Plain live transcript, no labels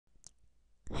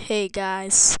Hey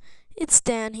guys, it's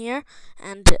Dan here,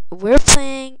 and we're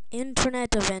playing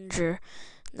Internet Avenger.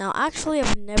 Now, actually,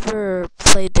 I've never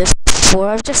played this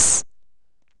before. I just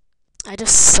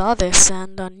saw this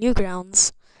and on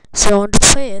Newgrounds, so I wanted to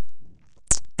play it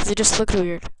because it just looked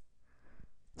weird.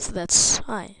 So that's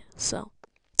why. So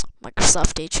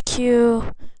Microsoft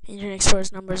HQ, Internet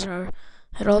Explorer's numbers are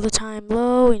at all the time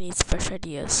low. We need fresh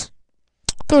ideas.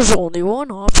 There's only one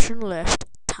option left: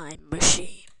 time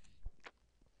machine.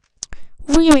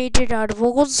 We made it out of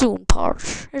old Zoom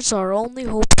parts. It's our only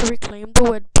hope to reclaim the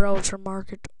web browser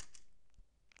market.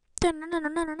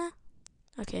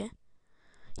 Okay.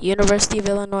 University of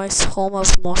Illinois, home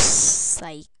of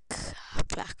mosaic. I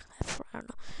don't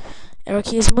know. Arrow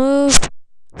keys move.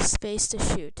 Space to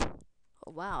shoot.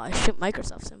 Oh wow, I shoot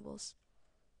Microsoft symbols.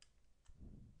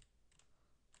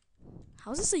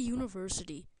 How is this a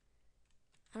university?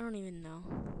 I don't even know.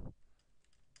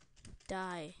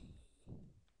 Die.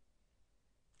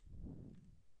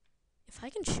 If I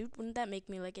can shoot, wouldn't that make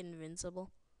me like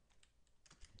invincible?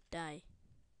 Die.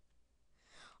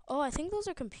 Oh, I think those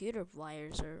are computer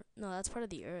wires, or no, that's part of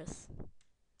the Earth.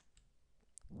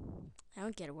 I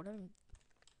don't get it. Whatever.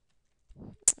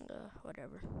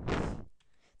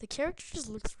 The character just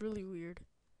looks really weird.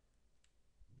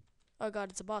 Oh god,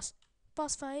 it's a boss.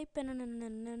 Boss fight. Oh,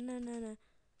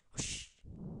 shh.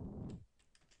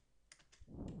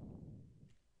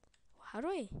 How do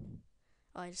I?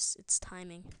 Oh, it's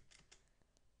timing.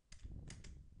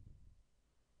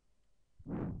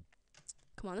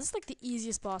 Come on, this is like the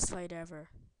easiest boss fight ever.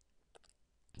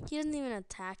 He doesn't even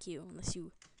attack you unless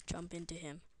you jump into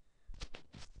him.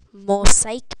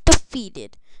 Mosaic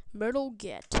defeated. Metal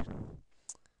get.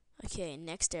 Okay,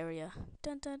 next area.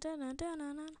 Dun, dun, dun, dun, dun,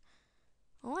 dun, dun.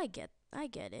 Oh, I get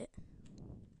it.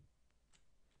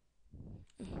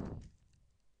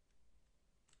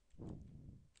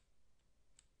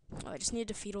 Oh, I just need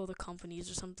to defeat all the companies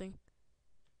or something.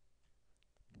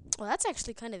 Well, that's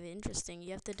actually kind of interesting.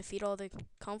 You have to defeat all the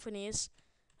companies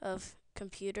of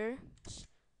computers,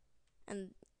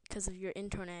 and because of your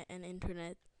internet,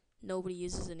 nobody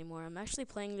uses anymore. I'm actually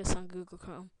playing this on Google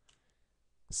Chrome,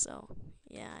 so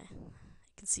yeah, I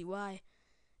can see why.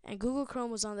 And Google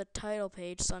Chrome was on the title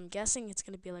page, so I'm guessing it's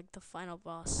gonna be like the final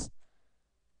boss.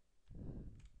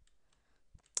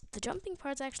 The jumping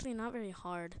part's actually not very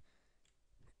hard.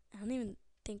 I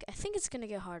think it's gonna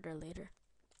get harder later.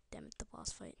 Damn it, the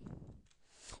boss fight.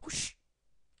 Oh shh!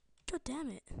 God damn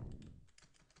it!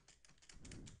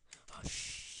 Oh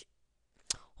shh!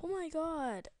 Oh my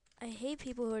god! I hate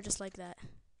people who are just like that.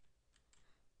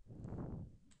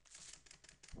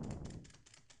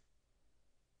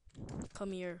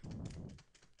 Come here,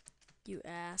 you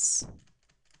ass.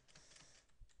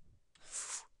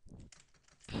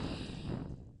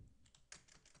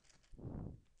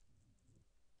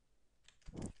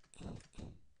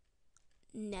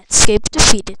 Netscape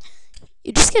defeated.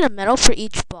 You just get a medal for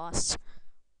each boss.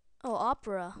 Oh,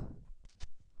 opera.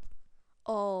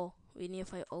 Oh, we need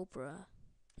to fight Oprah.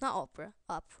 Not opera,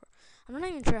 opera. I'm not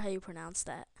even sure how you pronounce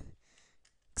that.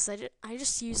 Because I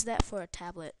just used that for a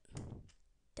tablet.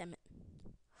 Damn it.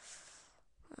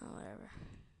 Oh, whatever.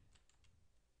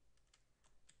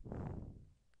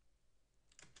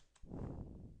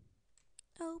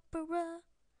 Opera.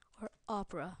 Or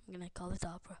opera. I'm going to call it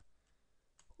opera.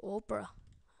 Oprah.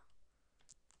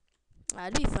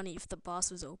 That'd be funny if the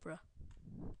boss was Oprah.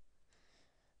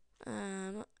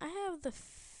 I have the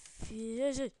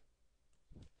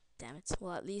damn it.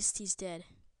 Well, at least he's dead.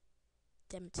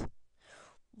 Damn it.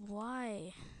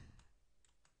 Why?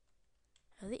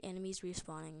 Are the enemies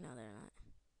respawning? No, they're not.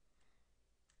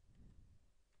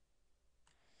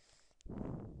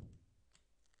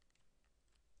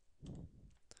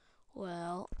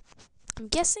 Well, I'm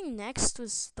guessing next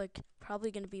was like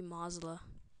probably gonna be Mozilla.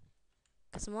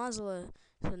 Because Mozilla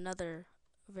is another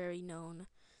very known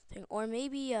thing. Or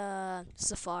maybe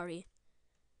Safari.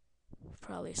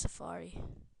 Probably Safari.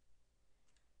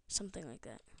 Something like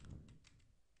that.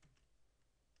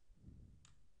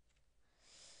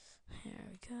 Here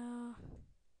we go.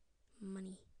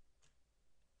 Money.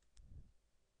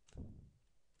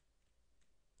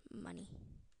 Money.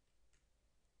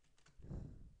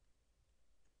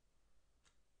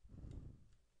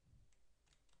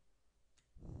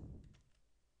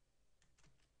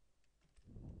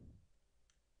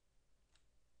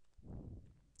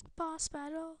 Boss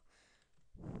battle.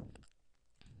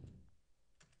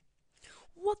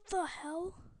 What the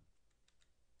hell?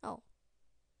 Oh.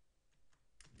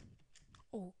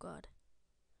 Oh god.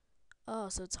 Oh,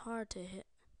 so it's hard to hit.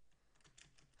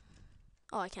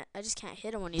 Oh, I just can't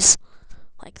hit him when he's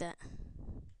like that.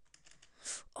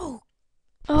 Oh.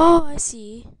 Oh, I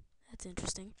see. That's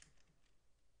interesting.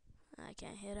 I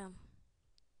can't hit him.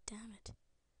 Damn it.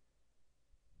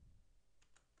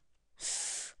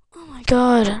 Oh my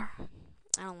god.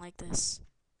 I don't like this.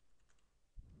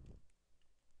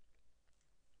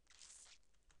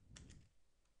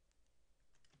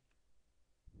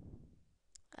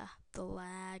 Ah, the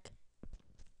lag.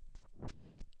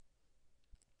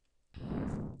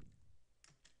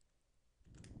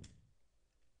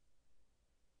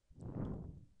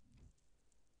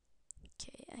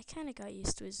 Okay, I kind of got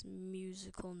used to his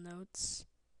musical notes.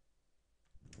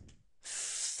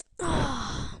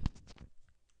 Ah.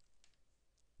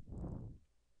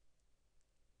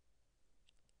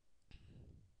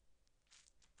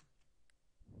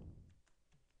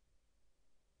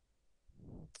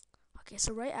 Okay,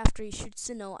 so right after he shoots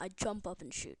the no, I jump up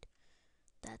and shoot.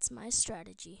 That's my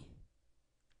strategy.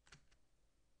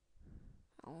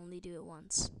 I'll only do it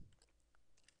once.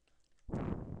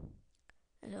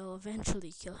 And I'll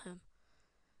eventually kill him.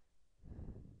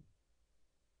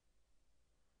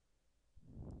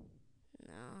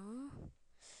 No.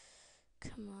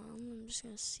 Come on, I'm just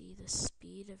gonna see the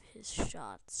speed of his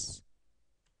shots.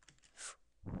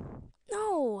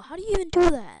 No! How do you even do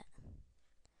that?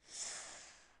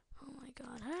 Oh my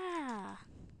god. Ah!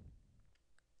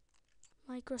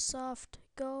 Microsoft.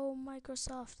 Go,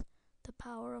 Microsoft. The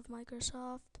power of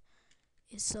Microsoft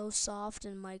is so soft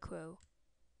and micro.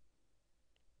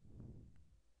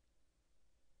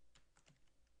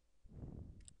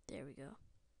 There we go.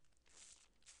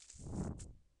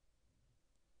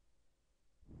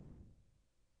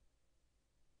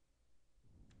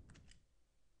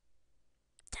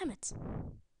 Damn it.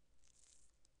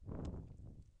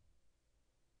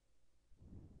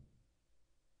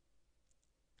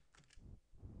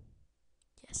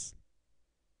 Yes.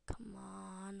 Come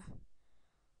on.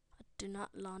 I do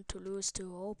not want to lose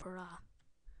to Opera.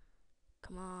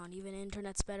 Come on, even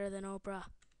internet's better than Opera.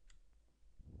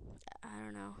 I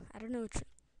don't know.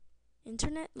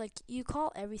 Internet, like, you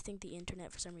call everything the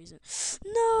internet for some reason.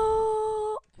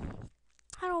 No!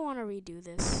 I don't want to redo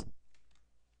this.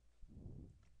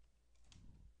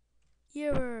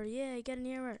 Error. Yeah, get an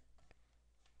error.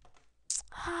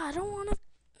 I don't want to.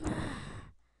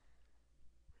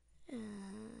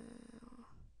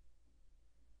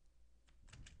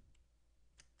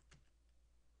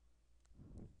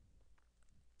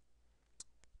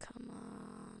 Come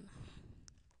on.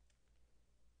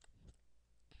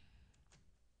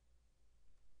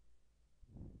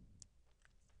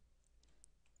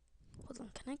 Hold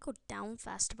on, can I go down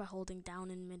faster by holding down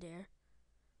in midair?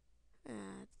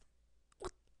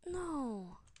 What?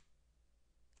 No.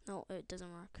 No, it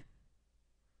doesn't work.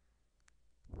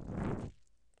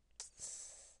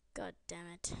 God damn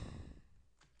it.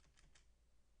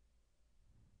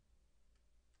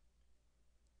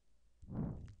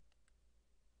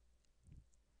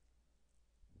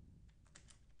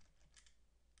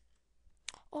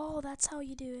 Oh, that's how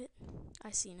you do it.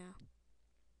 I see now.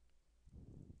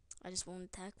 I just won't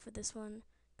attack for this one,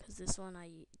 because this one I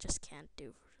just can't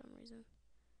do for some reason.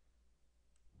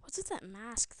 What's with that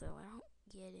mask, though? I don't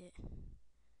get it.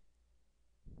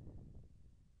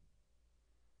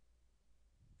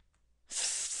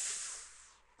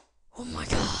 Oh my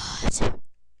god.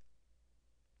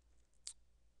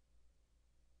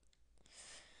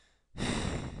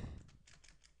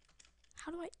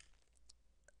 How do I...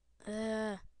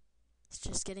 it's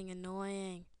just getting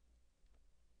annoying.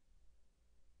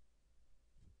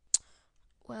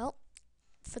 Well,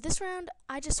 for this round,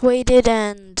 I just waited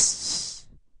and just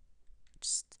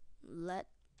let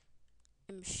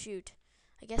him shoot.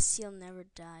 I guess he'll never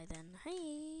die then.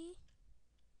 Hey.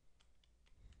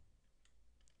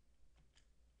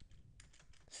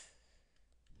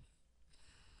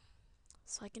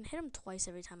 So I can hit him twice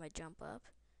every time I jump up,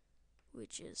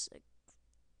 which is a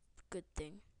good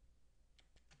thing.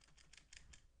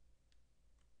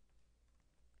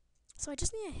 So I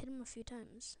just need to hit him a few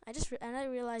times. I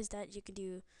realized that you can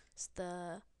do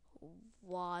the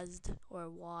WASD or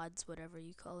WADS, whatever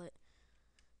you call it,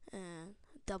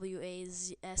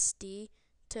 WASD,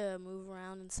 to move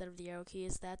around instead of the arrow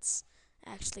keys. That's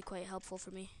actually quite helpful for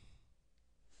me.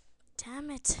 Damn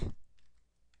it.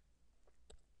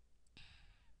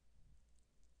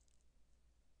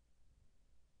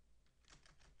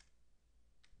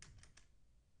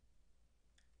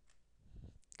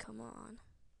 Come on.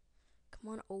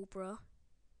 Come on, Oprah.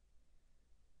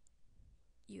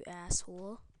 You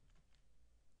asshole.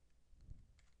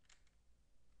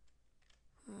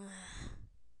 I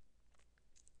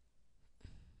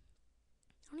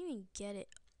don't even get it.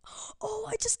 Oh,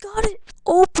 I just got it!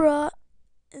 Oprah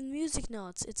and music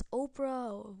notes. It's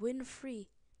Oprah Winfrey.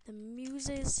 The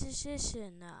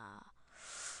musician.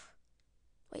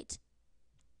 Wait.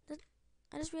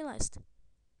 I just realized.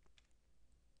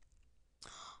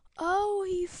 Oh,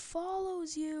 he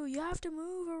follows you. You have to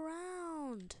move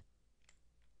around.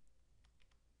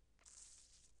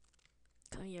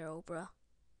 Come here, Oprah.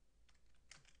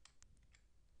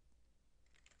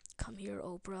 Come here,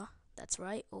 Oprah. That's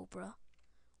right, Oprah.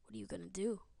 What are you gonna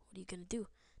do? What are you gonna do?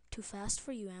 Too fast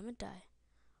for you, haven't I?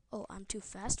 Oh, I'm too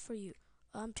fast for you.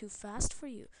 I'm too fast for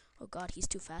you. Oh God, he's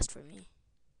too fast for me.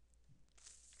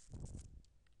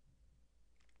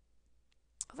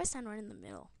 If I stand right in the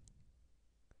middle.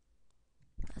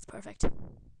 That's perfect.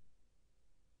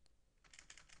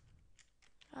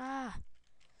 Ah.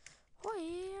 Oh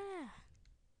yeah.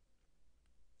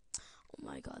 Oh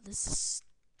my God, this is.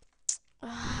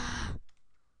 Ah.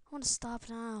 I want to stop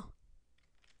now.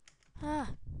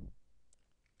 Ah.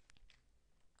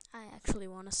 I actually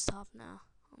want to stop now.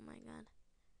 Oh my God.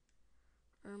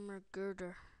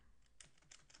 Girder.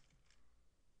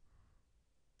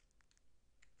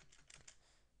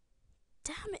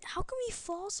 Damn it, how come he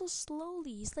falls so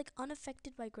slowly? He's like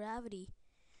unaffected by gravity.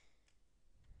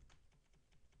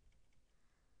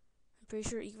 I'm pretty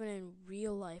sure even in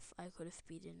real life I could have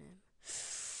beaten him.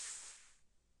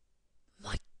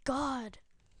 My God.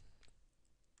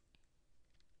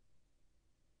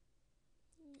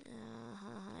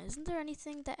 Isn't there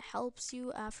anything that helps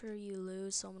you after you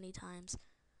lose so many times?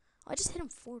 Oh, I just hit him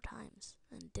 4 times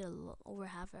and did over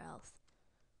half our health.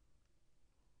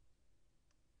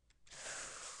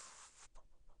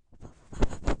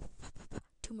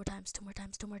 Two more times.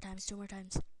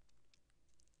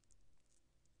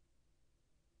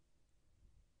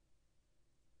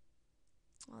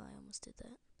 Oh, I almost did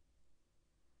that.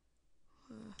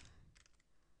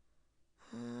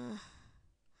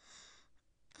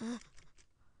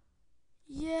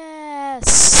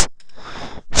 Yes!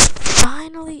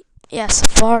 Finally! Yeah,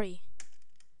 Safari.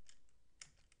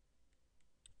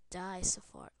 Die,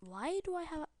 Safari. Why do I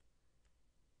have...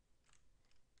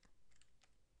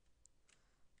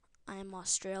 I'm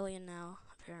Australian now,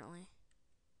 apparently.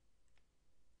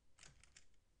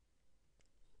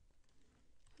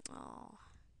 Oh,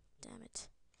 damn it.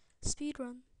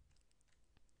 Speedrun.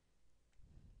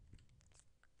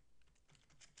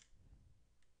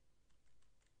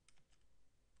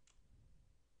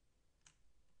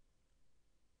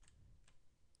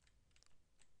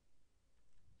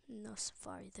 No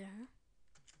Safari there.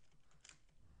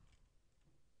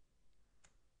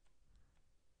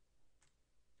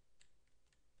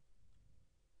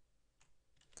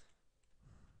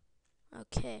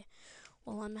 Okay,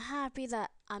 well, I'm happy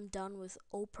that I'm done with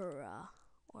Opera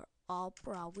or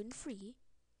Oprah Winfrey.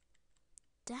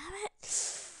 Damn it!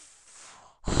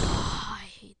 I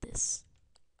hate this.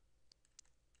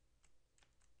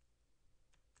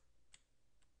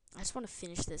 I just want to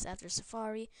finish this. After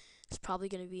Safari, it's probably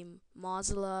going to be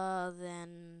Mozilla,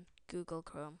 then Google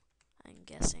Chrome. I'm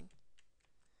guessing.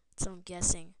 So I'm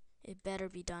guessing. It better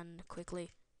be done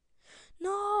quickly.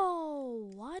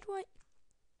 No! Why do I...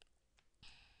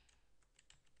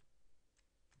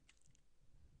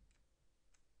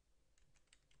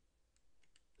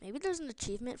 Maybe there's an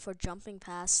achievement for jumping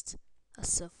past a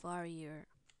Safari or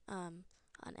an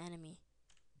enemy.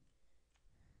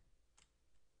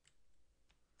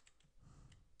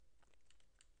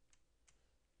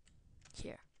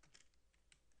 Here.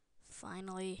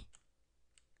 Finally.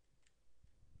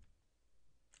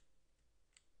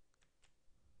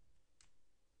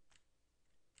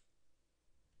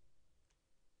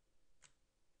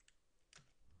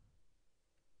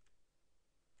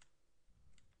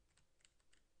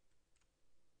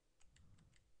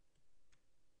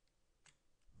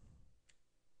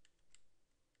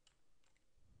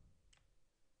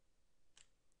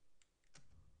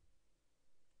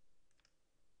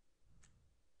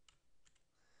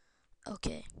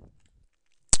 Okay.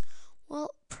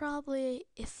 Well, probably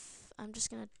if I'm just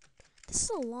gonna... This is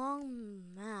a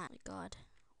long map. God.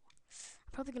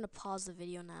 I'm probably gonna pause the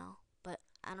video now, but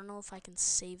I don't know if I can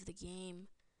save the game.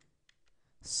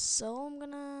 So I'm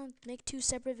gonna make 2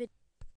 separate videos.